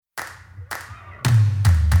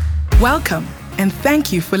Welcome, and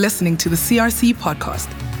thank you for listening to the CRC podcast,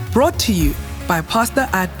 brought to you by Pastor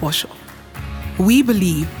Boshoff. We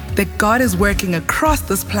believe that God is working across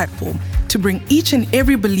this platform to bring each and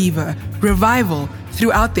every believer revival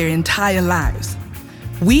throughout their entire lives.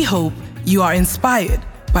 We hope you are inspired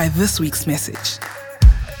by this week's message.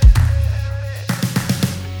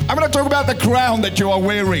 I'm going to talk about the crown that you are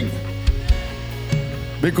wearing,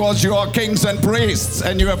 because you are kings and priests,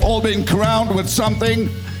 and you have all been crowned with something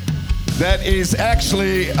that is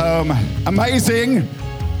actually amazing,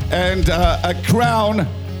 and a crown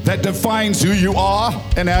that defines who you are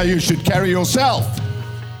and how you should carry yourself.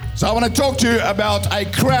 So I want to talk to you about a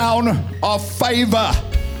crown of favor.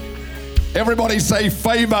 Everybody say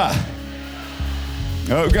favor.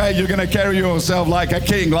 Okay, you're going to carry yourself like a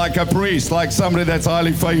king, like a priest, like somebody that's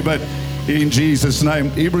highly favored in Jesus'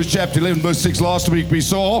 name. Hebrews chapter 11, verse 6, last week we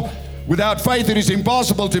saw, without faith it is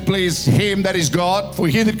impossible to please him that is God, for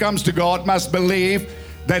he that comes to God must believe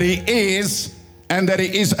that he is, and that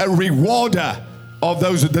he is a rewarder of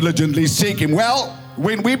those who diligently seek him. Well,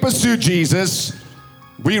 when we pursue Jesus,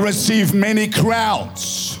 we receive many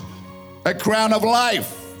crowns. A crown of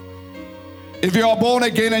life. If you are born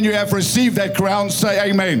again and you have received that crown, say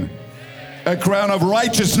amen. A crown of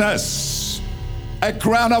righteousness. A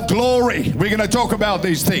crown of glory. We're going to talk about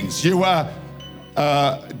these things. You are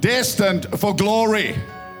destined for glory.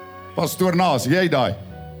 Pastor Naas, jy daai.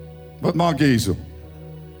 Wat maak jy hierso?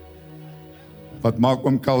 Wat maak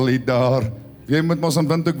oom Khalid daar? Jy moet mos aan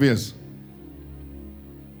windhoek wees.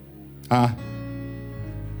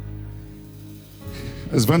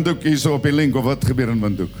 Is windhoek hierso op die link of wat gebeur in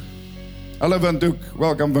windhoek? Hello Windhoek,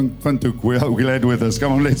 welcome Windhoek. We're glad with us.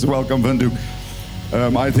 Come on, let's welcome Windhoek.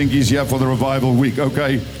 I think he's here for the revival week.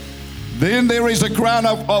 Okay. Then there is a crown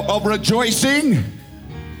of rejoicing.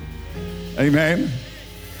 Amen.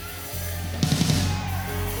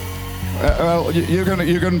 Well,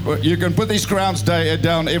 you can put these crowns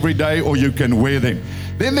down every day, or you can wear them.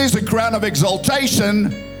 Then there's a crown of exaltation.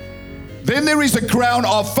 Then there is a crown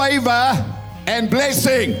of favor and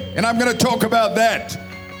blessing. And I'm going to talk about that.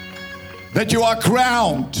 That you are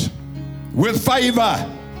crowned with favor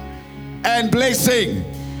and blessing.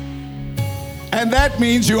 And that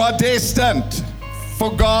means you are destined for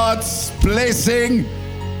God's blessing.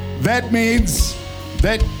 That means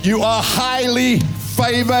that you are highly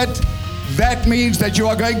favored. That means that you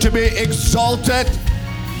are going to be exalted.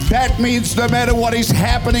 That means no matter what is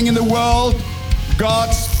happening in the world,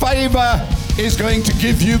 God's favor is going to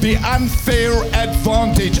give you the unfair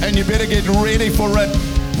advantage, and you better get ready for it.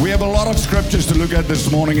 We have a lot of scriptures to look at this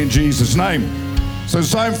morning in Jesus' name. So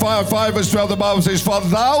Psalm 5 verse 12, the Bible says, For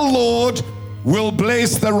thou, Lord, will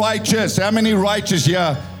bless the righteous. How many righteous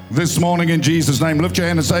here this morning in Jesus' name? Lift your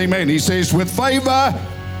hand and say amen. He says, with favor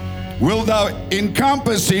will thou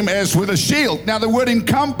encompass him as with a shield. Now the word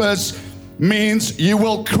encompass means you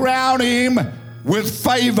will crown him with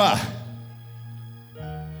favor.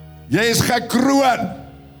 Jy is gekroon.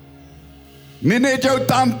 Nie net jou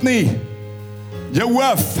tand nie. Jou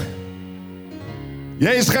hoof.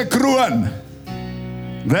 Jy is gekroon.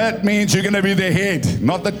 That means you're going to be the head,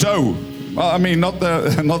 not the toe. I mean, not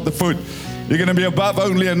the foot. You're going to be above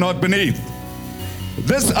only and not beneath.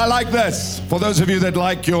 I like this. For those of you that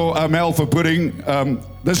like your alpha pudding,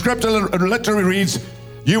 the scripture literally reads,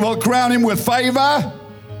 you will crown him with favor,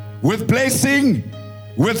 with blessing,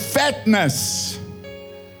 with fatness,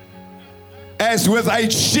 as with a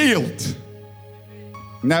shield.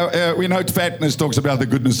 Now, we know fatness talks about the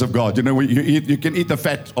goodness of God. You know, you can eat the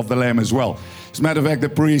fat of the lamb as well. As a matter of fact, the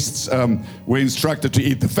priests were instructed to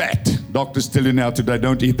eat the fat. Doctors tell you now today,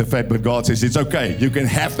 don't eat the fat, but God says it's okay. You can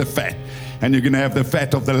have the fat, and you can have the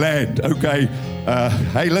fat of the land, okay?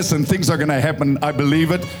 Hey, listen, things are going to happen. I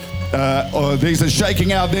believe it. There's a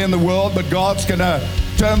shaking out there in the world, but God's going to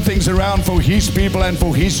turn things around for his people and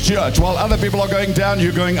for his church. While other people are going down,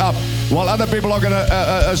 you're going up. While other people are going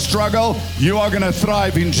to struggle, you are going to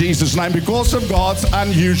thrive in Jesus' name because of God's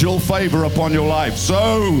unusual favor upon your life.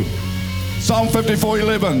 So, Psalm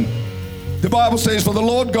 54:11, the Bible says, for the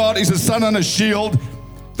Lord God is a sun and a shield.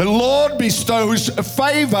 The Lord bestows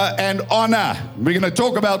favor and honor. We're going to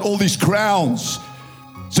talk about all these crowns,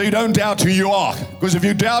 so you don't doubt who you are. Because if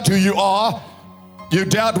you doubt who you are, you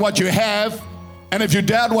doubt what you have. And if you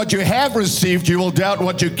doubt what you have received, you will doubt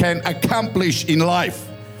what you can accomplish in life.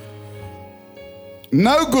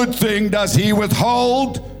 No good thing does he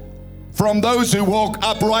withhold from those who walk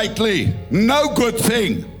uprightly. No good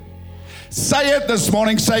thing. Say it this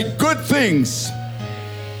morning. Say good things.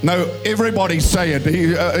 No, everybody say it.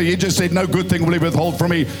 He just said no good thing will he withhold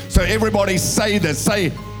from me. So everybody say this.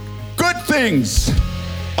 Say good things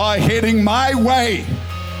are heading my way.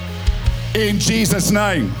 in Jesus'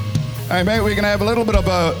 name. Amen. We're going to have a little bit of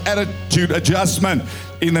an attitude adjustment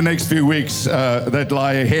in the next few weeks that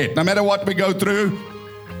lie ahead. No matter what we go through,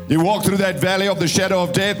 you walk through that valley of the shadow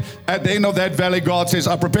of death. At the end of that valley, God says,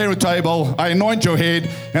 I prepare a table, I anoint your head,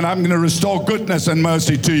 and I'm going to restore goodness and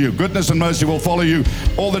mercy to you. Goodness and mercy will follow you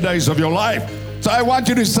all the days of your life. So I want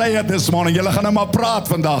you to say it this morning. Julle gaan nou maar praat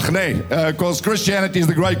vandag, nee? Because Christianity is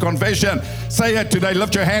the great confession. Say it today.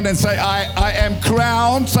 Lift your hand and say, I am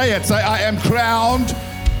crowned. Say it. Say, I am crowned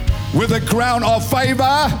with a crown of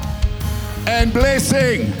favor and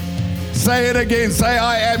blessing. Say it again. Say,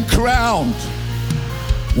 I am crowned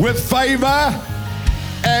with favor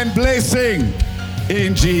and blessing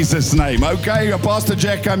in Jesus' name. Okay, Pastor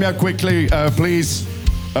Jack, come here quickly, please.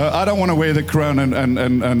 I don't want to wear the crown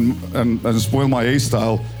and spoil my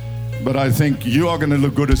hairstyle, but I think you are going to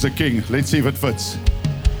look good as a king. Let's see if it fits.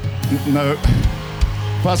 No,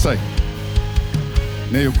 Pastor.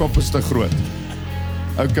 Nee, jou kop is te groot.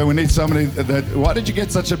 Okay, we need somebody that. Why did you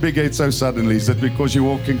get such a big head so suddenly? Is it because you're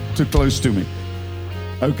walking too close to me?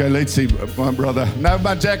 Okay, let's see, my brother. No,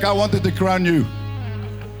 but Jack, I wanted to crown you.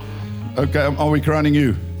 Okay, are we crowning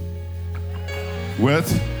you? With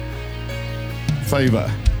favor.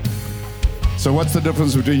 So what's the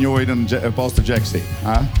difference between your head and Pastor Jack's head?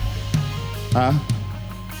 Huh?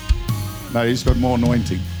 No, he's got more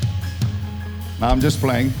anointing. No, I'm just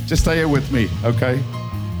playing. Just stay here with me, okay?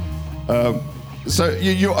 So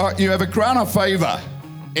you have a crown of favor.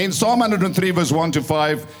 In Psalm 103, verse 1 to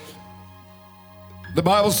 5, the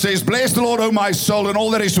Bible says, bless the Lord, O my soul, and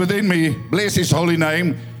all that is within me. Bless his holy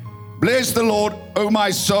name. Bless the Lord, O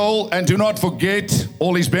my soul, and do not forget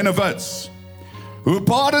all his benefits. Who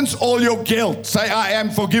pardons all your guilt. Say, I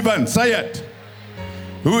am forgiven. Say it.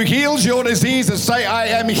 Who heals your diseases. Say, I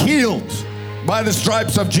am healed by the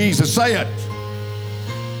stripes of Jesus. Say it.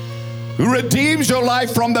 Who redeems your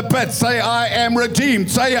life from the pit. Say, I am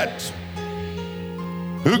redeemed. Say it.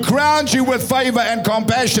 Who crowns you with favor and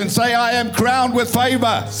compassion. Say, I am crowned with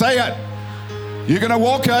favor. Say it. You're going to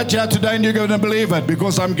walk out here today and you're going to believe it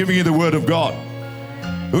because I'm giving you the word of God.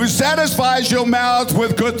 Who satisfies your mouth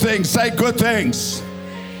with good things. Say good things.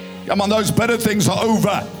 Come on, those bitter things are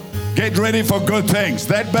over. Get ready for good things.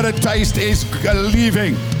 That bitter taste is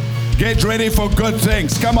leaving. Get ready for good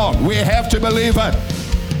things. Come on, we have to believe it.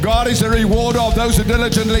 God is a rewarder of those who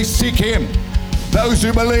diligently seek him. Those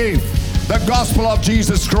who believe the gospel of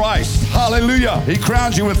Jesus Christ. Hallelujah. He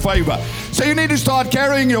crowns you with favor. So you need to start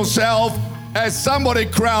carrying yourself as somebody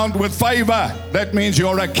crowned with favor. That means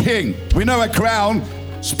you're a king. We know a crown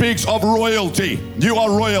speaks of royalty. You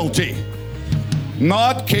are royalty.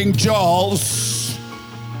 Not King Charles.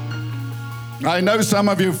 I know some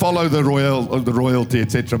of you follow the royalty,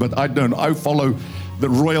 etc., but I don't. I follow the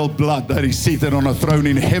royal blood that is seated on a throne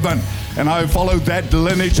in heaven. And I follow that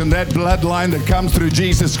lineage and that bloodline that comes through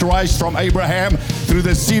Jesus Christ from Abraham, through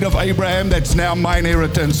the seed of Abraham that's now my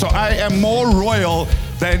inheritance. So I am more royal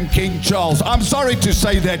than King Charles. I'm sorry to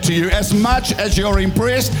say that to you. As much as you're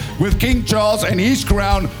impressed with King Charles and his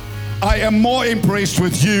crown, I am more impressed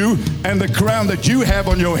with you and the crown that you have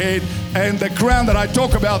on your head. And the crown that I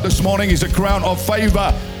talk about this morning is a crown of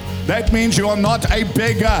favor. That means you are not a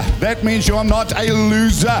beggar. That means you are not a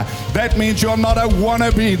loser. That means you are not a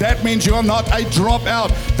wannabe. That means you are not a dropout.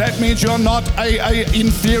 That means you are not a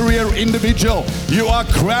inferior individual. You are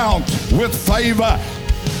crowned with favor.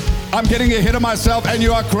 I'm getting ahead of myself, and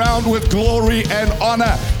you are crowned with glory and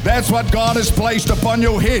honor. That's what God has placed upon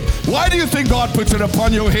your head. Why do you think God puts it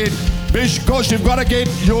upon your head? Because you've got to get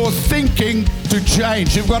your thinking to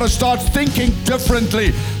change. You've got to start thinking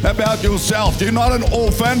differently about yourself. You're not an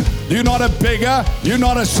orphan. You're not a beggar. You're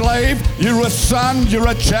not a slave. You're a son. You're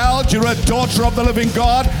a child. You're a daughter of the living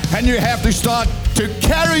God. And you have to start to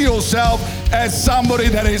carry yourself as somebody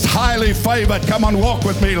that is highly favored. Come on, walk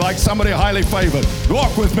with me like somebody highly favored.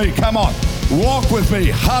 Walk with me. Come on. Walk with me.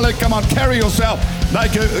 Hallelujah. Come on, carry yourself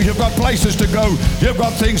like you've got places to go. You've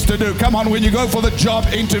got things to do. Come on, when you go for the job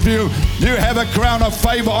interview, you have a crown of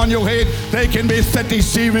favor on your head. There can be 30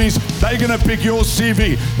 CVs. They're going to pick your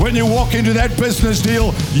CV. When you walk into that business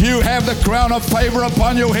deal, you have the crown of favor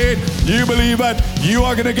upon your head. You believe it. You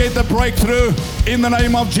are going to get the breakthrough in the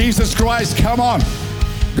name of Jesus Christ. Come on.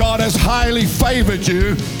 God has highly favored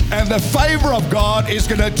you, and the favor of God is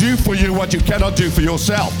going to do for you what you cannot do for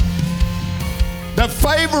yourself. The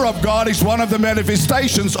favor of God is one of the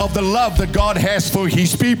manifestations of the love that God has for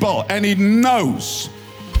his people, and he knows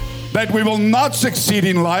that we will not succeed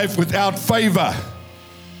in life without favor.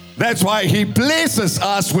 That's why he blesses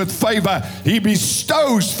us with favor. He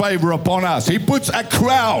bestows favor upon us. He puts a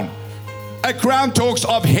crown. A crown talks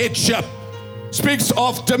of headship, speaks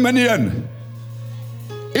of dominion.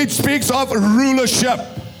 It speaks of rulership.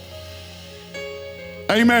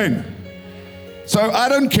 Amen. So I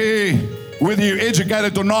don't care whether you're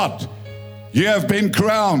educated or not. You have been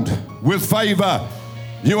crowned with favor.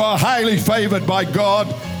 You are highly favored by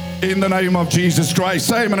God in the name of Jesus Christ.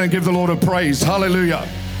 Say amen and give the Lord a praise. Hallelujah.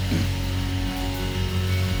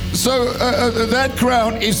 So that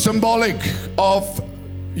crown is symbolic of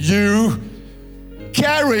you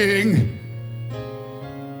carrying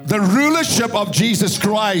the rulership of Jesus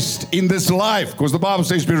Christ in this life, because the Bible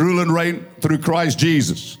says we rule and reign through Christ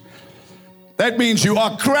Jesus. That means you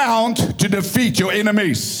are crowned to defeat your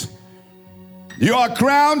enemies. You are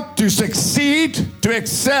crowned to succeed, to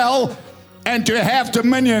excel, and to have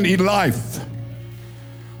dominion in life.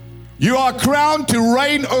 You are crowned to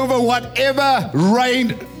reign over whatever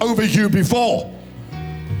reigned over you before.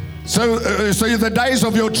 So the days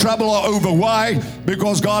of your trouble are over. Why?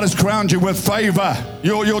 Because God has crowned you with favor.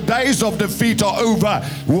 Your days of defeat are over.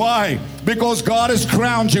 Why? Because God has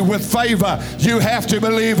crowned you with favor. You have to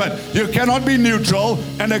believe it. You cannot be neutral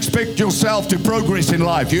and expect yourself to progress in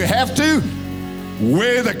life. You have to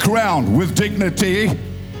wear the crown with dignity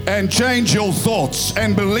and change your thoughts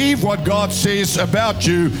and believe what God says about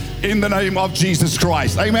you in the name of Jesus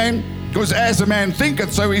Christ. Amen? Because as a man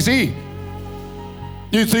thinketh, so is he.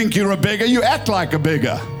 You think you're a beggar, you act like a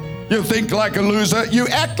beggar. You think like a loser, you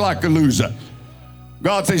act like a loser.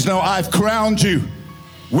 God says, no, I've crowned you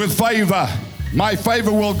with favor. My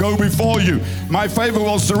favor will go before you. My favor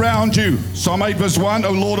will surround you. Psalm 8 verse 1,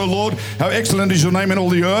 O Lord, how excellent is your name in all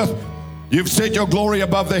the earth. You've set your glory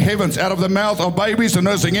above the heavens. Out of the mouth of babies and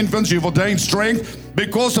nursing infants, you've ordained strength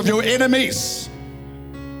because of your enemies,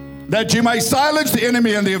 that you may silence the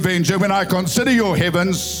enemy and the avenger. When I consider your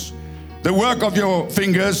heavens, the work of your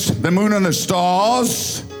fingers, the moon and the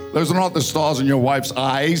stars, those are not the stars in your wife's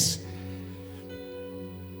eyes,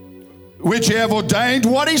 which you have ordained.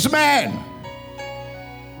 What is man,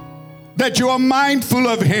 that you are mindful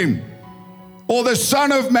of him, or the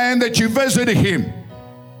Son of Man, that you visit him?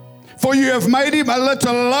 For you have made him a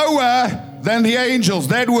little lower than the angels.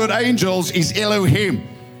 That word angels is Elohim.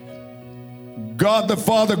 God the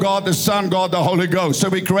Father, God the Son, God the Holy Ghost. So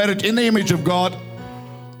we created in the image of God,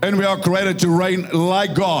 and we are created to reign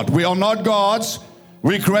like God. We are not gods.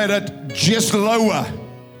 We created just lower.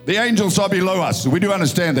 The angels are below us. We do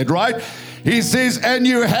understand that, right? He says, and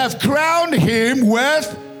you have crowned him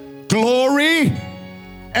with glory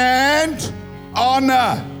and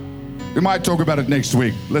honor. We might talk about it next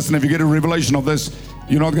week. Listen, if you get a revelation of this,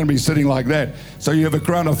 you're not going to be sitting like that. So you have a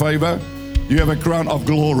crown of favor. You have a crown of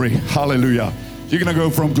glory. Hallelujah. You're going to go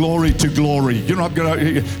from glory to glory. You're not going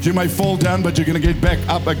to, you may fall down, but you're going to get back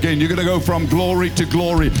up again. You're going to go from glory to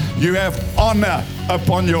glory. You have honor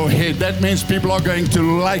upon your head. That means people are going to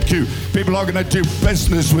like you. People are going to do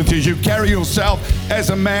business with you. You carry yourself as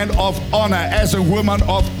a man of honor, as a woman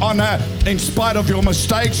of honor, in spite of your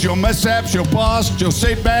mistakes, your mishaps, your past, your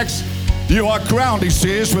setbacks. You are crowned, he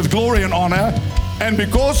says, with glory and honor. And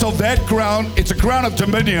because of that crown, it's a crown of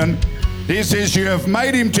dominion. He says, you have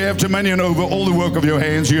made him to have dominion over all the work of your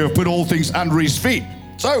hands. You have put all things under his feet.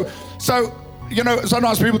 So you know,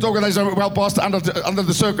 sometimes people talk and they say, well, Pastor, under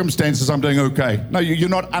the circumstances, I'm doing okay. No, you're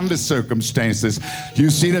not under circumstances.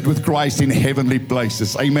 You're seated with Christ in heavenly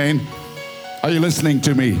places. Amen. Are you listening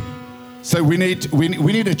to me? So we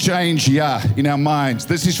need a change here in our minds.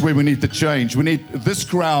 This is where we need to change. We need this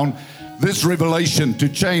crown, this revelation to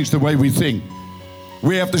change the way we think.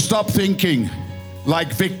 We have to stop thinking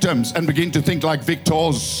like victims and begin to think like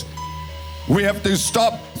victors. We have to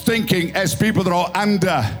stop thinking as people that are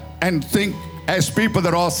under and think as people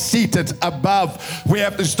that are seated above. We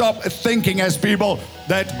have to stop thinking as people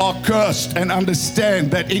that are cursed and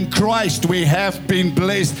understand that in Christ we have been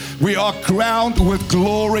blessed. We are crowned with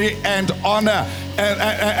glory and honor.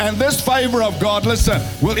 And this favor of God, listen,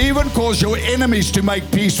 will even cause your enemies to make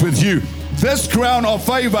peace with you. This crown of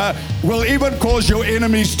favor will even cause your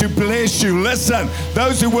enemies to bless you. Listen,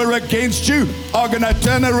 those who were against you are going to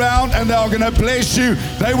turn around and they are going to bless you.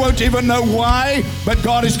 They won't even know why, but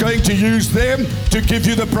God is going to use them to give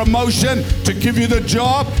you the promotion, to give you the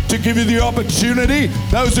job, to give you the opportunity.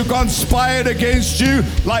 Those who conspired against you,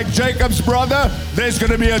 like Jacob's brother, there's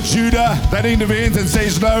going to be a Judah that intervenes and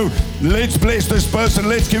says, no, let's bless this person.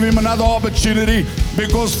 Let's give him another opportunity,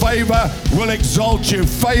 because favor will exalt you.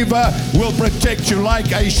 Favor will protect you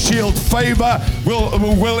like a shield. Favor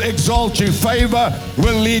will exalt you. Favor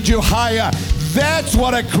will lead you higher. That's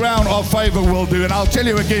what a crown of favor will do. And I'll tell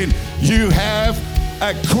you again, you have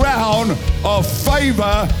a crown of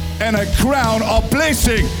favor and a crown of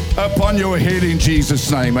blessing upon your head in Jesus'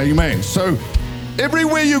 name. Amen. So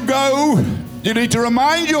everywhere you go, you need to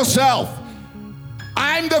remind yourself,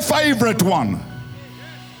 I'm the favorite one.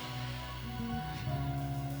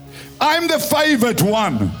 I'm the favored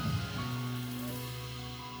one.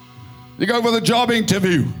 You go for the job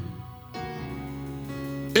interview.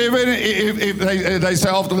 Even if they say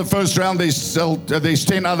after the first round there's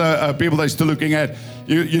 10 other people they're still looking at,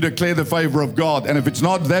 you declare the favor of God. And if it's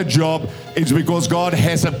not that job, it's because God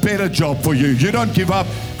has a better job for you. You don't give up,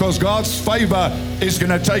 because God's favor is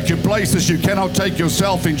going to take you places you cannot take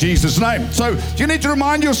yourself, in Jesus' name. So you need to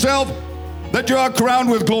remind yourself that you are crowned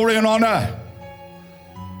with glory and honor.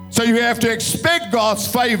 So you have to expect God's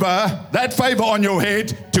favor, that favor on your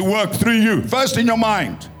head, to work through you. First in your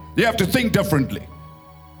mind. You have to think differently.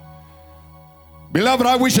 Beloved,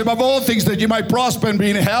 I wish above all things that you may prosper and be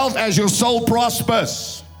in health as your soul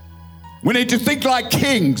prospers. We need to think like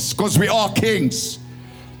kings, because we are kings.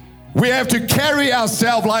 We have to carry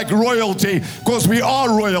ourselves like royalty, because we are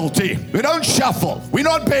royalty. We don't shuffle. We're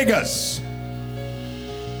not beggars.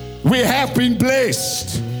 We have been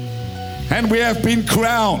blessed. And we have been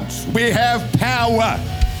crowned. We have power.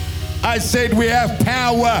 I said we have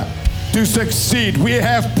power to succeed. We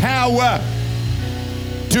have power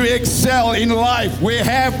to excel in life. We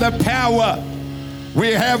have the power.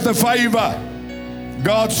 We have the favor.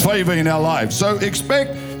 God's favor in our lives. So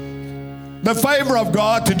expect the favor of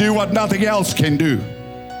God to do what nothing else can do.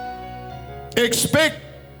 Expect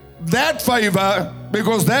that favor,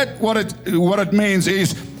 because that what it means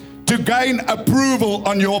is to gain approval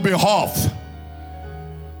on your behalf,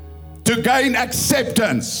 to gain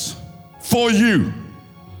acceptance for you,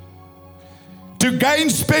 to gain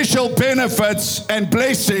special benefits and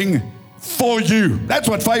blessing for you. That's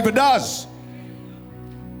what favor does.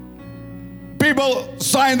 People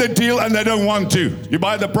sign the deal and they don't want to. You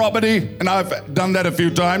buy the property, and I've done that a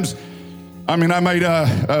few times. I mean, I made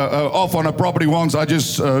a offer on a property once. I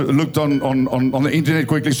just looked on the internet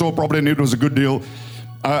quickly, saw a property, and it was a good deal.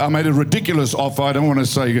 I made a ridiculous offer. I don't want to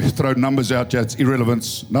say throw numbers out yet. It's irrelevant.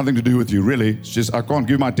 It's nothing to do with you, really. It's just I can't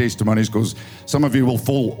give my testimonies because some of you will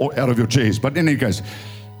fall out of your chairs. But in any case,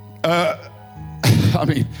 I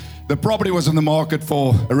mean, the property was in the market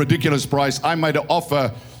for a ridiculous price. I made an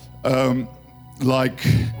offer like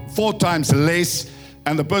 4 times less,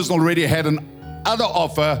 and the person already had another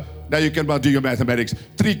offer. Now you can do your mathematics.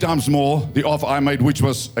 3 times more the offer I made, which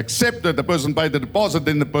was accepted. The person paid the deposit,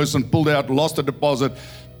 then the person pulled out, lost the deposit,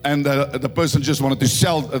 and the person just wanted to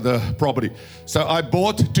sell the property. So I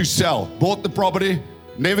bought to sell. Bought the property,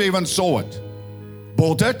 never even saw it.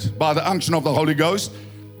 Bought it by the unction of the Holy Ghost.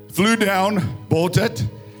 Flew down, bought it.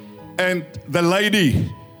 And the lady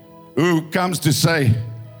who comes to say,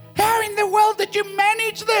 "How in the world did you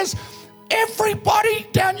manage this? Everybody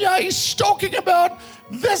down here is talking about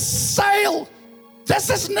this sale. This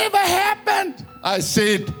has never happened." I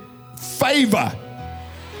said, "Favor."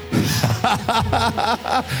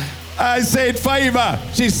 I said, "Favor."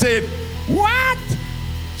 She said, "What?"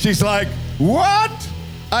 She's like, "What?"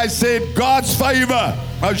 I said, "God's favor."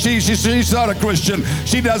 Oh, she's not a Christian.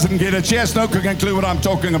 She doesn't get it. She has no clue what I'm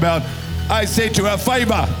talking about. I said to her,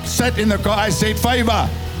 "Favor." Sat in the car. I said, "Favor."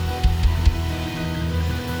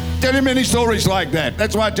 Tell you many stories like that.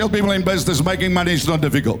 That's why I tell people in business, making money is not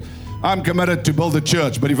difficult. I'm committed to build a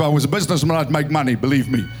church, but if I was a businessman, I'd make money, believe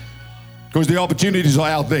me. Because the opportunities are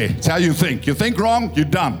out there. It's how you think. You think wrong, you're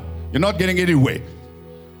done. You're not getting anywhere.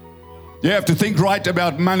 You have to think right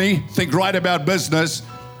about money, think right about business,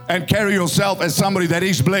 and carry yourself as somebody that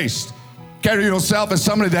is blessed. Carry yourself as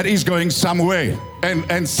somebody that is going somewhere,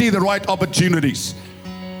 and see the right opportunities.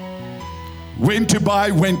 When to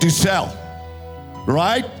buy, when to sell.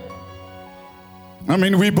 Right? I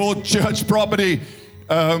mean, we bought church property,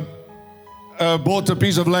 bought a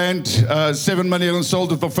piece of land, 7 million, and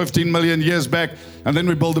sold it for 15 million years back. And then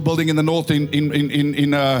we built a building in the north in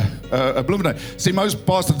Bloomington. See, most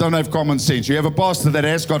pastors don't have common sense. You have a pastor that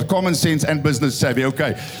has got common sense and business savvy.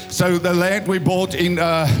 Okay, so the land we bought in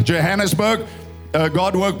Johannesburg,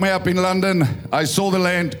 God woke me up in London. I saw the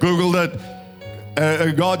land, Googled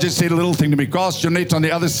it. God just said a little thing to me, "Cast your net on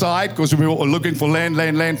the other side," because we were looking for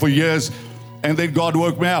land for years. And then God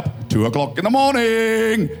woke me up, 2 o'clock in the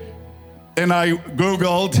morning. And I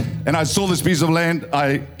Googled, and I saw this piece of land.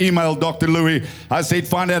 I emailed Dr. Louis. I said,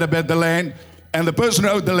 "Find out about the land." And the person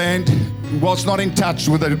who owned the land was not in touch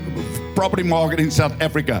with the property market in South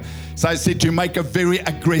Africa. So I said to make a very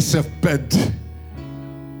aggressive bid.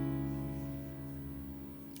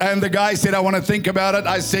 And the guy said, "I want to think about it."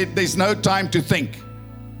 I said, "There's no time to think.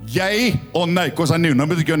 Yay or nay?" Because I knew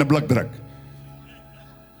nobody's going to blikdruk.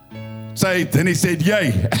 Then he said,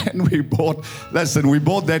 yay. And we bought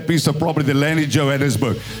that piece of property, the land in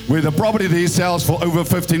Johannesburg, where the property there sells for over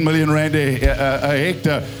 15 million rand a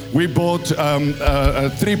hectare. We bought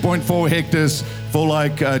 3.4 hectares for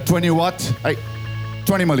like 20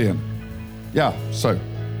 million. Yeah, so.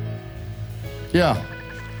 Yeah.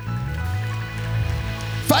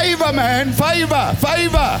 Favour, man, favour.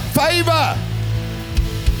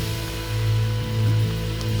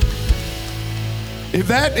 If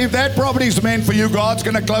that property is meant for you, God's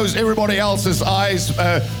going to close everybody else's eyes.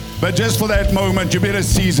 But just for that moment, you better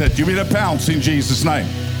seize it. You better pounce in Jesus' name.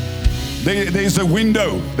 There's a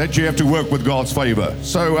window that you have to work with God's favor.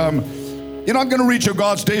 So you're not going to reach your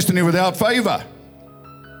God's destiny without favor.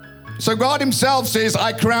 So God himself says,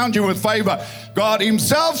 I crowned you with favor. God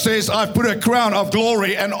himself says, I've put a crown of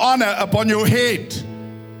glory and honor upon your head.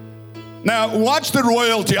 Now, watch the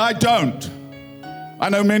royalty. I don't. I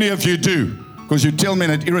know many of you do, because you tell me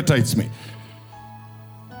and it irritates me.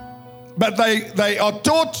 But they are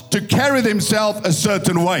taught to carry themselves a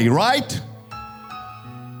certain way, right?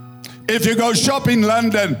 If you go shop in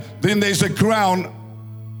London, then there's a crown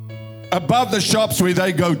above the shops where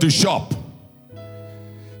they go to shop.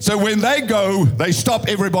 So when they go, they stop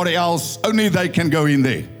everybody else. Only they can go in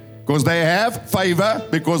there because they have favor,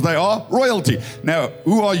 because they are royalty. Now,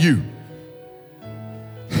 who are you?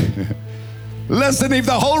 Listen, if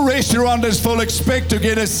the whole restaurant is full, expect to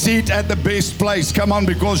get a seat at the best place. Come on,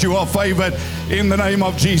 because you are favored in the name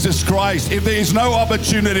of Jesus Christ. If there is no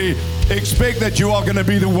opportunity, expect that you are going to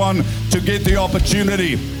be the one to get the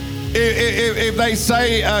opportunity. If they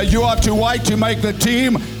say you are too white to make the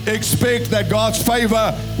team, expect that God's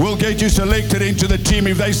favor will get you selected into the team.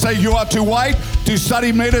 If they say you are too white to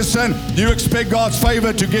study medicine, you expect God's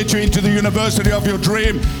favor to get you into the university of your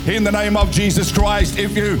dream in the name of Jesus Christ.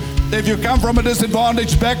 If you come from a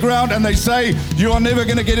disadvantaged background and they say you are never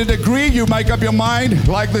going to get a degree, you make up your mind,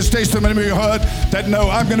 like this testimony we heard, that no,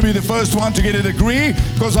 I'm going to be the first one to get a degree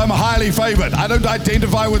because I'm highly favored. I don't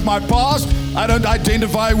identify with my past. I don't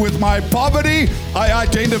identify with my poverty. I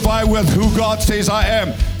identify with who God says I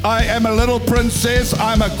am. I am a little princess.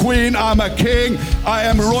 I'm a queen. I'm a king. I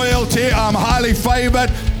am royalty. I'm highly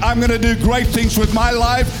favored. I'm going to do great things with my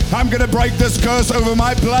life. I'm going to break this curse over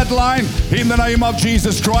my bloodline in the name of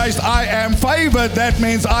Jesus Christ. I am favored. That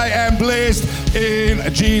means I am blessed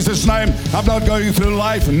in Jesus' name. I'm not going through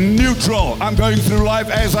life neutral. I'm going through life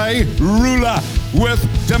as a ruler with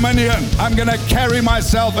dominion. I'm going to carry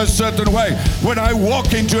myself a certain way. When I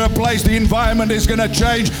walk into a place, the environment is going to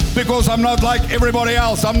change because I'm not like everybody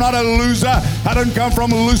else. I'm not a loser. I don't come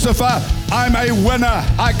from Lucifer. I'm a winner.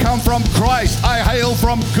 I come from Christ. I hail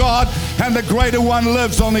from God, and the greater one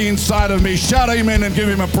lives on the inside of me. Shout amen and give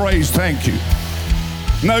him a praise. Thank you.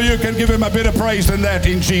 No, you can give him a better praise than that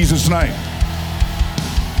in Jesus' name.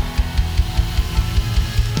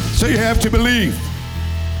 So you have to believe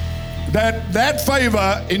that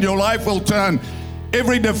favor in your life will turn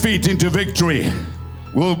every defeat into victory,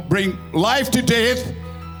 will bring life to death,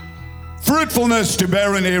 fruitfulness to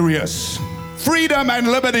barren areas, freedom and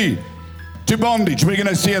liberty to bondage. We're going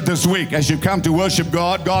to see it this week as you come to worship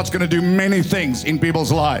God. God's going to do many things in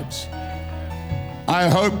people's lives. I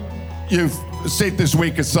hope you've set this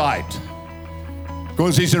week aside,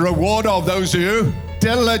 because he's a rewarder of those who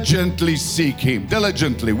diligently seek him.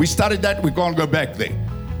 Diligently. We studied that. We can't go back there.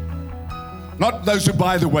 Not those who,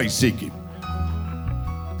 by the way, seek him.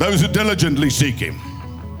 Those who diligently seek him.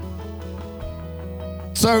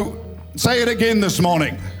 So, say it again this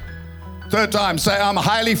morning. Third time, say, I'm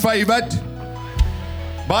highly favored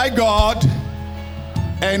by God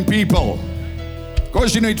and people. Of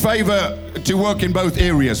course, you need favor to work in both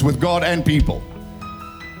areas, with God and people.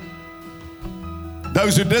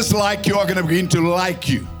 Those who dislike you are going to begin to like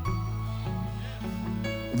you.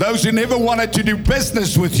 Those who never wanted to do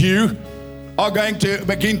business with you are going to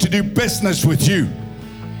begin to do business with you.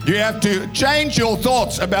 You have to change your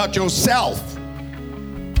thoughts about yourself,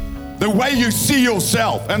 the way you see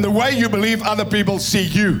yourself, and the way you believe other people see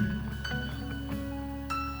you.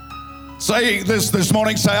 Say this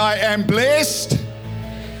morning, say, I am blessed,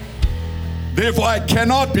 therefore I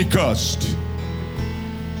cannot be cursed.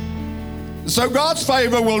 So God's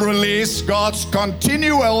favor will release God's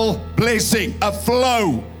continual blessing, a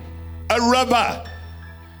flow, a river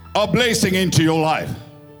of blessing into your life.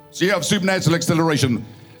 So you have supernatural acceleration.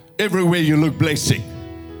 Everywhere you look, blessing.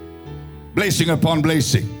 Blessing upon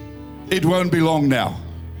blessing. It won't be long now.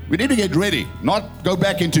 We need to get ready, not go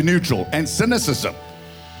back into neutral and cynicism.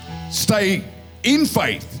 Stay in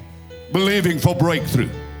faith, believing for breakthrough.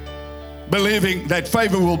 believing that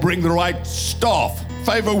favor will bring the right staff.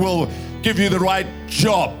 Favor will give you the right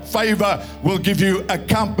job. Favor will give you a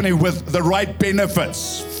company with the right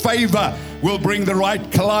benefits. Favor will bring the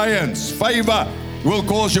right clients. Favor will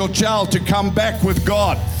cause your child to come back with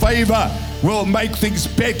God. Favor will make things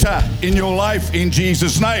better in your life in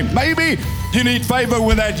Jesus' name. Maybe you need favor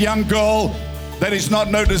with that young girl that is not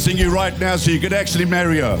noticing you right now, so you could actually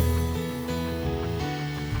marry her.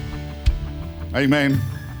 Amen.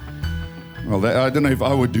 Well, I don't know if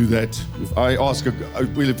I would do that. If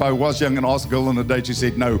I was young and asked a girl on a date, she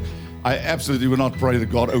said no, I absolutely would not pray that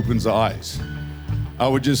God opens her eyes. I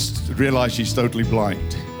would just realize she's totally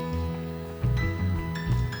blind.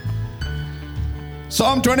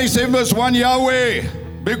 Psalm 27 verse 1, Yahweh,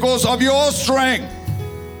 because of your strength,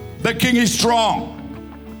 the king is strong.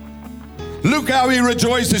 Look how he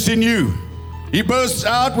rejoices in you. He bursts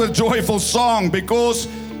out with joyful song because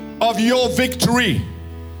of your victory.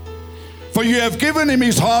 For you have given him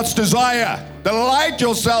his heart's desire. Delight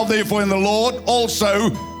yourself therefore in the Lord also,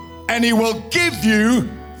 and he will give you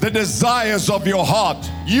the desires of your heart.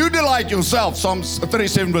 You delight yourself, Psalm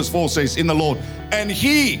 37 verse 4 says, in the Lord, and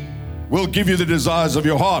he will give you the desires of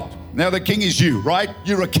your heart. Now the king is you, right?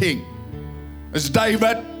 You're a king. It's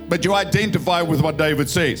David, but you identify with what David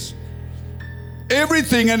says.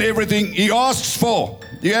 Everything he asks for,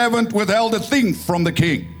 you haven't withheld a thing from the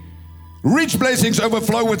king. Rich blessings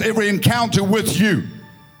overflow with every encounter with you.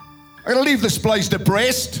 I'm going to leave this place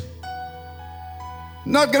depressed.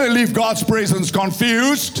 Not going to leave God's presence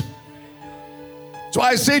confused. So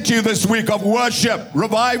I said to you this week of worship,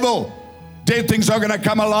 revival, dead things are going to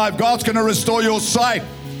come alive. God's going to restore your sight.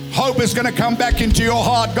 Hope is going to come back into your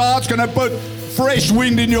heart. God's going to put fresh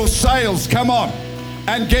wind in your sails. Come on.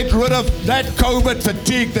 And get rid of that COVID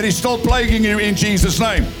fatigue that is still plaguing you in Jesus'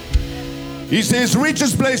 name. He says,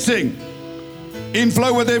 richest blessing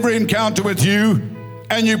inflow with every encounter with you,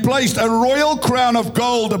 and you placed a royal crown of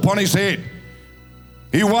gold upon his head.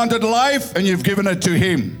 He wanted life, and you've given it to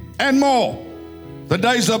him, and more. The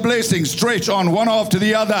days of blessing stretch on one after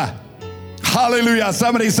the other. Hallelujah.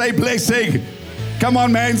 Somebody say blessing. Come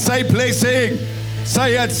on, man, say blessing.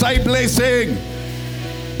 Say it, say blessing.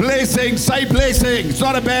 Blessing, say blessing. It's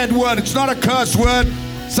not a bad word, it's not a curse word.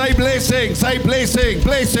 Say blessing, say blessing,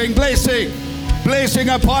 blessing, blessing, blessing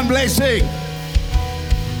upon blessing.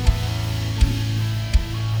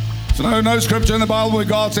 So no scripture in the Bible where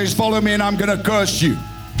God says, follow me and I'm going to curse you.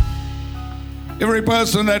 Every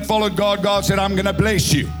person that followed God, God said, I'm going to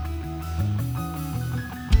bless you.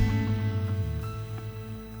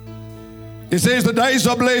 It says the days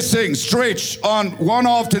of blessing stretch on one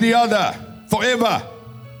after the other forever.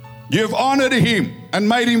 You've honored him and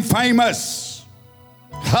made him famous.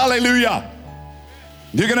 Hallelujah.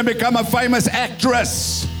 You're going to become a famous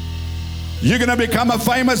actress. You're going to become a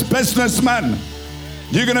famous businessman.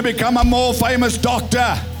 You're going to become a more famous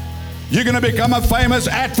doctor. You're going to become a famous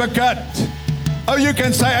advocate. Oh, you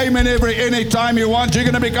can say amen any time you want. You're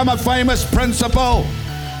going to become a famous principal.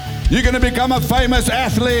 You're going to become a famous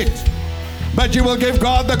athlete. But you will give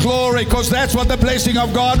God the glory, because that's what the blessing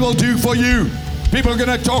of God will do for you. People are going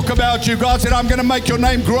to talk about you. God said, I'm going to make your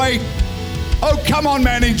name great. Oh, come on,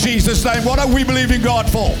 man, in Jesus' name. What are we believing God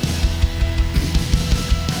for?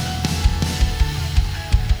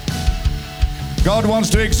 God wants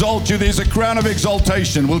to exalt you. There's a crown of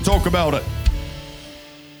exaltation. We'll talk about it.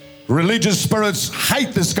 Religious spirits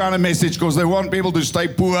hate this kind of message because they want people to stay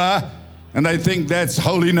poor and they think that's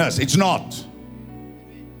holiness. It's not.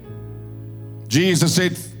 Jesus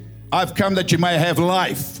said, I've come that you may have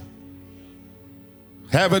life.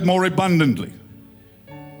 Have it more abundantly.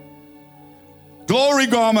 Glory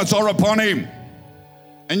garments are upon him,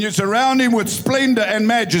 and you surround him with splendor and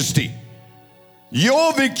majesty.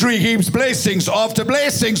 Your victory heaps blessings after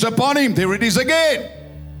blessings upon him. There it is again.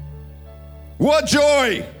 What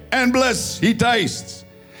joy and bliss he tastes,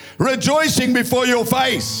 rejoicing before your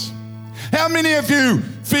face. How many of you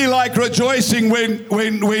feel like rejoicing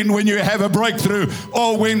when you have a breakthrough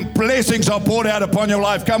or when blessings are poured out upon your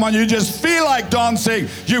life? Come on, you just feel like dancing.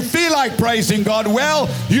 You feel like praising God. Well,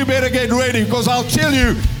 you better get ready, because I'll tell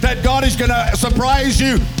you that God is going to surprise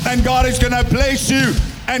you, and God is going to bless you,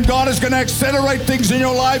 and God is going to accelerate things in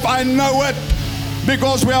your life. I know it,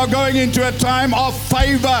 because we are going into a time of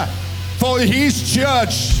favor for his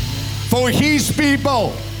church, for his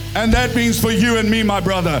people. And that means for you and me, my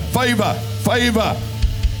brother. Favor, favor.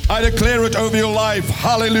 I declare it over your life.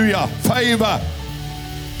 Hallelujah. Favor.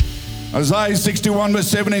 Isaiah 61 verse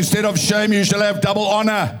 7, instead of shame you shall have double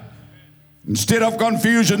honor. Instead of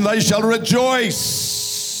confusion they shall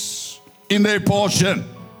rejoice in their portion.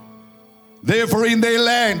 Therefore in their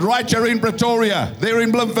land, right here in Pretoria, there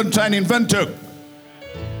in Bloemfontein, in Windhoek.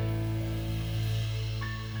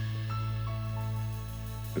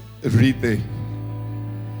 Read there.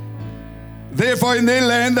 Therefore in their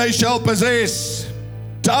land they shall possess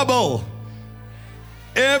double,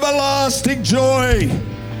 everlasting joy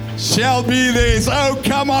shall be theirs. Oh,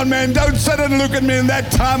 come on, man. Don't sit and look at me in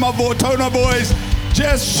that time of tone of voice.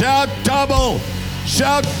 Just shout double.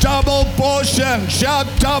 Shout double portion. Shout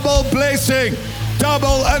double blessing.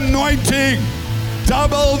 Double anointing.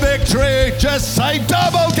 Double victory. Just say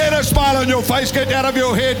double. Get a smile on your face. Get out of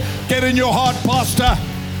your head. Get in your heart, Pastor.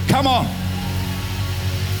 Come on.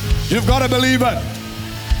 You've got to believe it.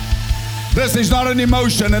 This is not an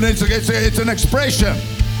emotion, and it's an expression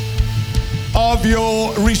of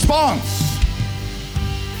your response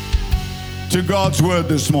to God's word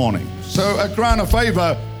this morning. So a crown of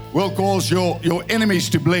favor will cause your enemies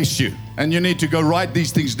to bless you. And you need to go write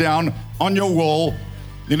these things down on your wall.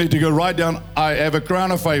 You need to go write down, I have a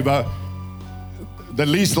crown of favor. The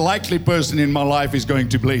least likely person in my life is going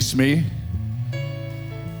to bless me.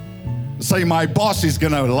 Say, my boss is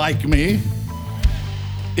going to like me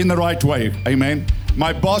in the right way. Amen.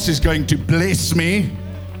 My boss is going to bless me.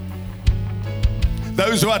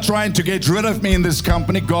 Those who are trying to get rid of me in this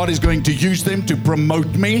company, God is going to use them to promote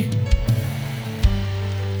me.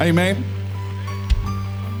 Amen.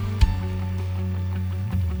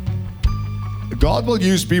 God will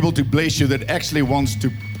use people to bless you that actually wants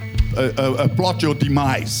to plot your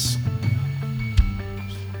demise.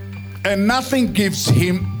 And nothing gives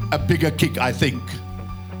him a bigger kick, I think,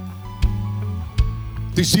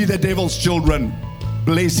 to see the devil's children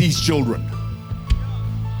bless his children.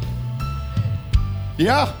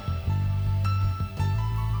 Yeah.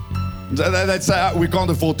 That's we can't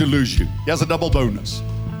afford to lose you. Here's a double bonus.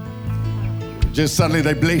 Just suddenly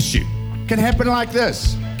they bless you. Can happen like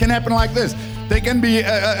this. Can happen like this. There can be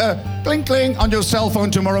a cling cling on your cell phone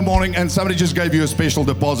tomorrow morning, and somebody just gave you a special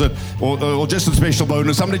deposit or just a special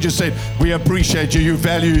bonus. Somebody just said, we appreciate you, you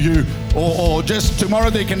value you. Or just tomorrow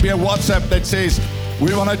there can be a WhatsApp that says,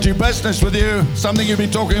 we want to do business with you. Something you've been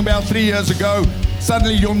talking about 3 years ago.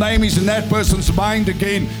 Suddenly your name is in that person's mind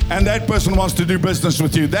again, and that person wants to do business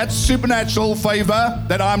with you. That's supernatural favor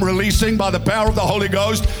that I'm releasing by the power of the Holy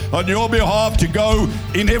Ghost on your behalf to go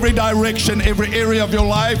in every direction, every area of your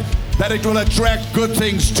life, that it will attract good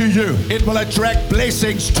things to you. It will attract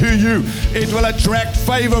blessings to you. It will attract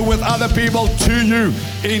favor with other people to you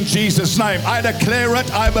in Jesus' name. I declare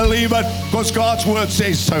it, I believe it, because God's word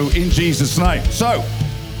says so in Jesus' name. So,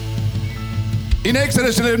 in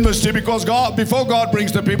Exodus 11 verse 2, because before God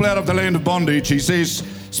brings the people out of the land of bondage, he says,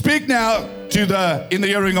 speak now in the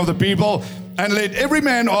hearing of the people, and let every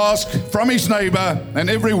man ask from his neighbor and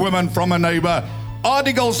every woman from a neighbor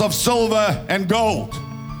articles of silver and gold.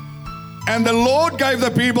 And the Lord gave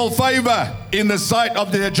the people favor in the sight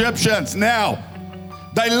of the Egyptians. Now,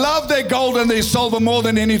 they loved their gold and their silver more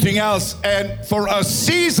than anything else, and for a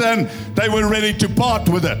season, they were ready to part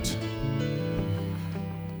with it.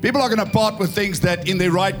 People are going to part with things that in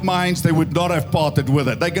their right minds, they would not have parted with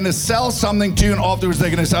it. They're going to sell something to you, and afterwards they're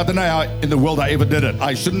going to say, I don't know how in the world I ever did it.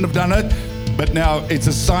 I shouldn't have done it, but now it's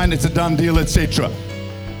a sign, it's a done deal, etc.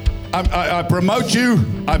 I promote you.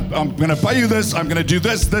 I'm going to pay you this. I'm going to do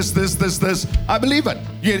this. I believe it.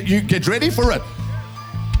 You get ready for it.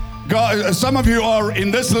 God, some of you are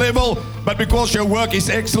in this level, but because your work is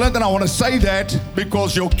excellent, and I want to say that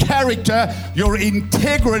because your character, your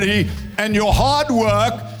integrity, and your hard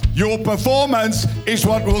work, your performance is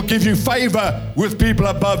what will give you favor with people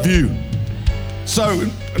above you. So,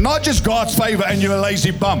 not just God's favor and you're a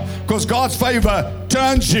lazy bum, because God's favor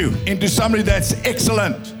turns you into somebody that's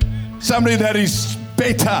excellent, somebody that is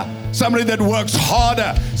better, somebody that works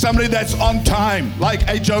harder, somebody that's on time, like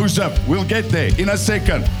a Joseph. We'll get there in a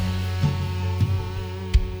second.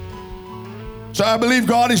 So I believe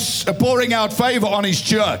God is pouring out favor on his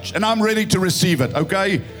church, and I'm ready to receive it,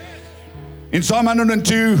 okay? In Psalm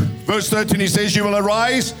 102, verse 13, he says, you will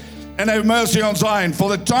arise and have mercy on Zion, for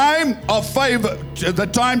the time of favor, the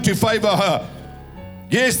time to favor her.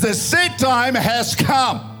 Yes, the set time has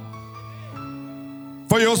come.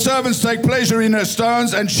 For your servants take pleasure in her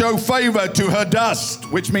stones and show favor to her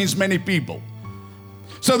dust, which means many people.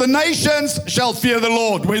 So the nations shall fear the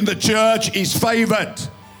Lord when the church is favored.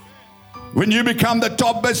 When you become the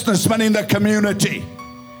top businessman in the community.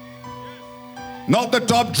 Not the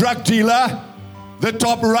top drug dealer, the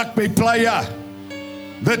top rugby player,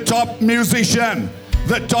 the top musician,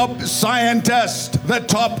 the top scientist, the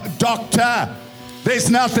top doctor. There's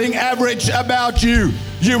nothing average about you.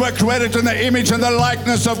 You were created in the image and the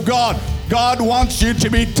likeness of God. God wants you to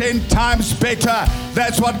be 10 times better.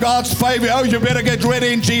 That's what God's favor. Oh, you better get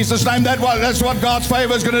ready in Jesus' name. That's what God's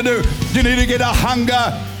favor is going to do. You need to get a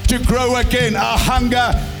hunger to grow again, a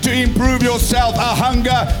hunger to improve yourself, a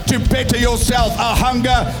hunger to better yourself, a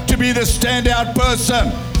hunger to be the standout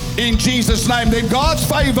person in Jesus' name. Then God's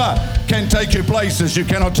favor can take you places you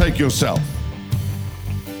cannot take yourself.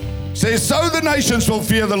 It says, so the nations will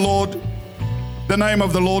fear the Lord, the name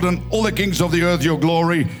of the Lord, and all the kings of the earth your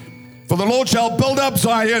glory. For the Lord shall build up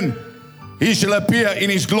Zion, he shall appear in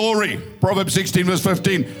his glory. Proverbs 16 verse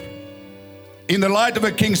 15. In the light of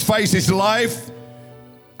a king's face is life,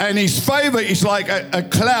 and his favor is like a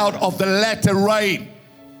cloud of the latter rain.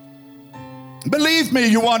 Believe me,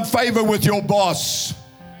 you want favor with your boss.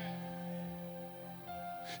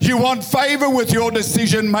 You want favor with your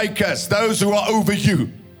decision makers, those who are over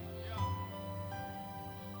you.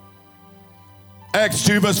 Acts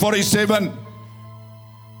 2 verse 47.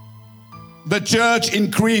 The church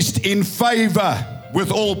increased in favor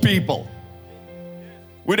with all people.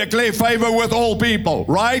 We declare favor with all people,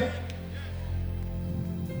 right?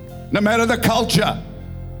 No matter the culture.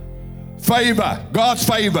 Favor, God's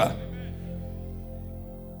favor.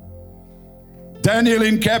 Daniel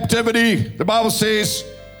in captivity, the Bible says,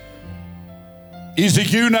 he's a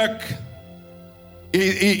eunuch.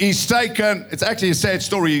 He's taken, it's actually a sad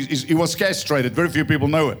story. He was castrated. Very few people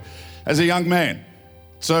know it. As a young man.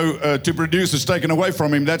 So to produce is taken away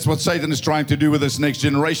from him. That's what Satan is trying to do with this next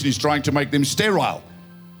generation. He's trying to make them sterile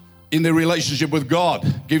in their relationship with God.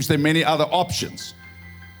 Gives them many other options.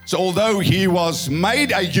 So although he was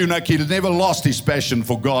made a eunuch, he never lost his passion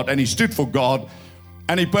for God. And he stood for God.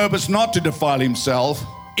 And he purposed not to defile himself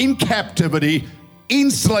in captivity,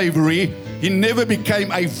 in slavery. He never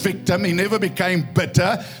became a victim. He never became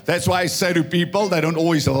bitter. That's why I say to people, they don't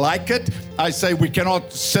always like it. I say we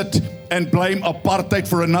cannot sit and blame apartheid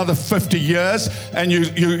for another 50 years and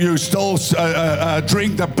you still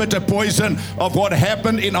drink the bitter poison of what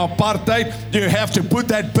happened in apartheid. You have to put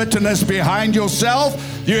that bitterness behind yourself.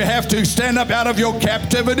 You have to stand up out of your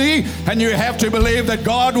captivity, and you have to believe that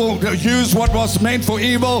God will use what was meant for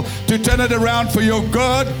evil to turn it around for your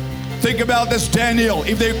good. Think about this Daniel.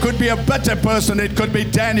 If there could be a better person, it could be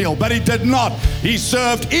Daniel, but he did not. He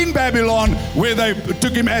served in Babylon where they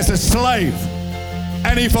took him as a slave.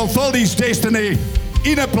 And he fulfilled his destiny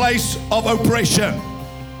in a place of oppression.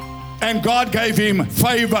 And God gave him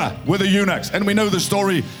favor with the eunuchs. And we know the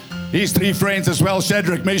story. His 3 friends as well,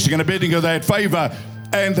 Shadrach, Meshach, and Abednego, they had favor.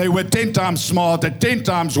 And they were 10 times smarter, 10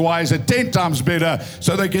 times wiser, 10 times better.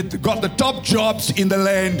 So they got the top jobs in the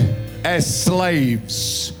land as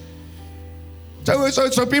slaves.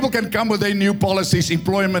 So people can come with their new policies,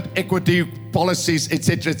 employment, equity policies,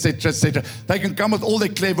 etc., etc., etc. They can come with all their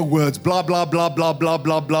clever words, blah, blah, blah, blah, blah,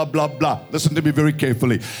 blah, blah, blah, blah. Listen to me very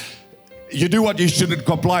carefully. You do what you shouldn't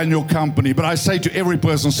comply in your company. But I say to every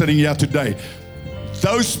person sitting here today,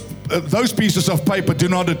 those pieces of paper do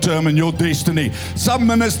not determine your destiny. Some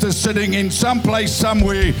ministers sitting in some place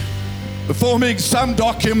somewhere forming some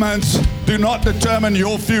documents do not determine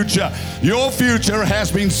your future. Your future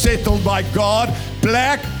has been settled by God.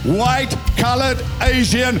 Black, white, colored,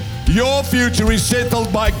 Asian. Your future is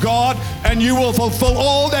settled by God, and you will fulfill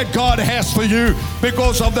all that God has for you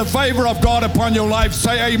because of the favor of God upon your life.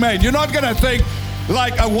 Say amen. You're not going to think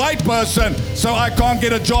like a white person, so I can't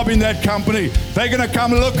get a job in that company. They're going to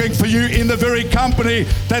come looking for you in the very company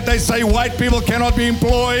that they say white people cannot be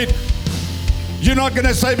employed. You're not going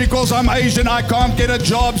to say, because I'm Asian, I can't get a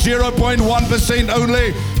job, 0.1%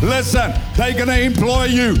 only. Listen, they're going to employ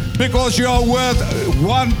you because you are worth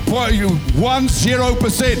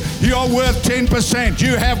 10%. You are worth 10%.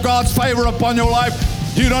 You have God's favor upon your life.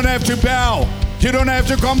 You don't have to bow. You don't have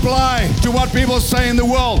to comply to what people say in the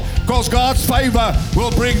world, because God's favor will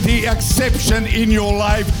bring the exception in your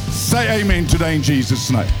life. Say amen today in Jesus'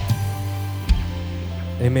 name.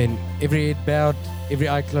 Amen. Every head bowed, every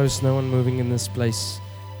eye closed, no one moving in this place,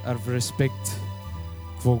 out of respect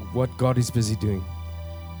for what God is busy doing.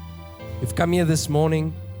 You've come here this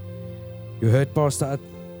morning, you heard Pastor Ad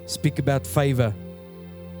speak about favor.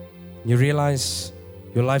 You realize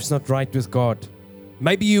your life's not right with God.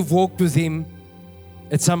 Maybe you've walked with Him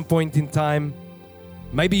at some point in time.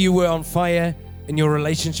 Maybe you were on fire and your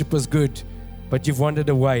relationship was good, but you've wandered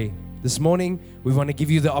away. This morning, we want to give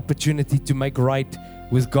you the opportunity to make right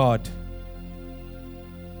with God.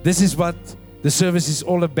 This is what the service is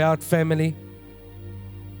all about, family.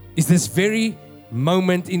 Is this very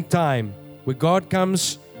moment in time where God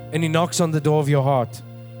comes and He knocks on the door of your heart.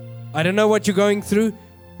 I don't know what you're going through.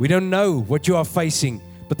 We don't know what you are facing.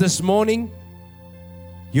 But this morning,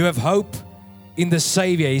 you have hope in the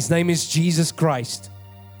Savior. His name is Jesus Christ.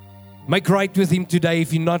 Make right with Him today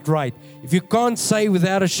if you're not right. If you can't say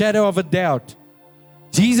without a shadow of a doubt,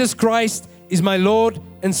 Jesus Christ is my Lord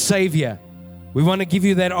and Savior, we want to give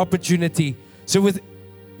you that opportunity. So with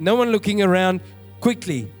no one looking around,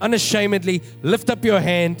 quickly, unashamedly, lift up your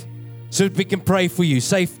hand so that we can pray for you.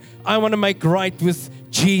 Say, I want to make right with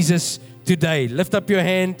Jesus today. Lift up your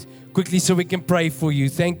hand quickly so we can pray for you.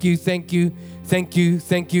 Thank you, thank you, thank you,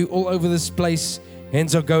 thank you. All over this place,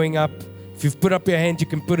 hands are going up. If you've put up your hand, you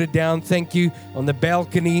can put it down. Thank you. On the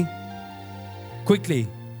balcony. Quickly,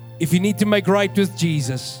 if you need to make right with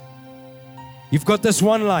Jesus, you've got this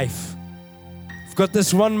one life. You've got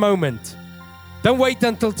this one moment. Don't wait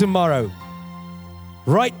until tomorrow.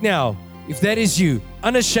 Right now, if that is you,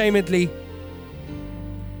 unashamedly,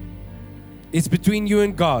 it's between you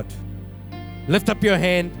and God. Lift up your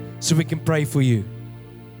hand so we can pray for you.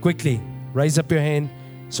 Quickly, raise up your hand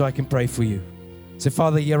so I can pray for you. Say,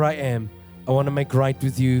 Father, here I am. I want to make right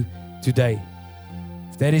with you today.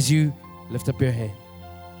 If that is you, lift up your hand.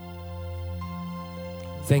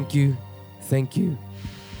 Thank you. Thank you.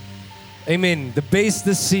 Amen. The best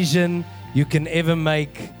decision you can ever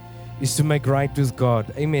make is to make right with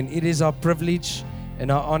God. Amen. It is our privilege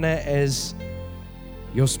and our honor as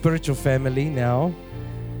your spiritual family now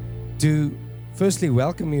to firstly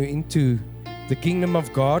welcome you into the kingdom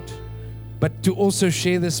of God, but to also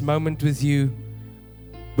share this moment with you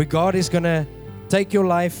where God is going to take your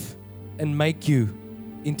life and make you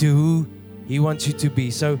into who He wants you to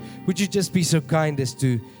be. So would you just be so kind as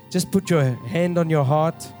to just put your hand on your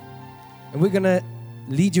heart, and we're going to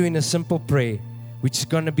lead you in a simple prayer, which is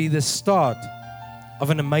going to be the start of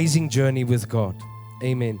an amazing journey with God.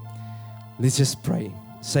 Amen. Let's just pray.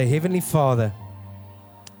 Say, Heavenly Father,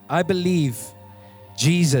 I believe,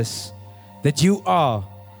 Jesus, that you are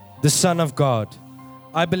the Son of God.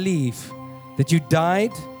 I believe that you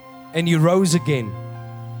died and you rose again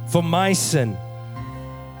for my sin.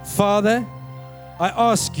 Father, I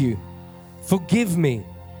ask you, forgive me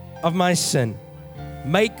of my sin.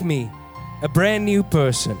 Make me a brand new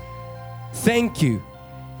person. Thank you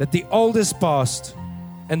that the old is past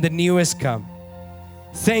and the new has come.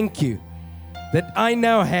 Thank you that I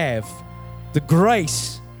now have the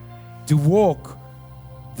grace to walk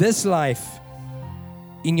this life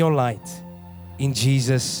in your light. In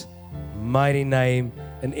Jesus' mighty name.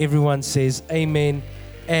 And everyone says amen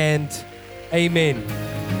and amen.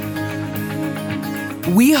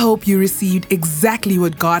 We hope you received exactly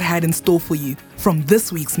what God had in store for you from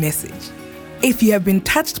this week's message. If you have been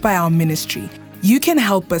touched by our ministry, you can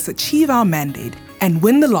help us achieve our mandate and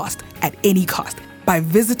win the lost at any cost by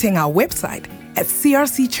visiting our website at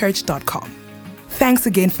crcchurch.com. Thanks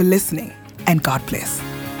again for listening, and God bless.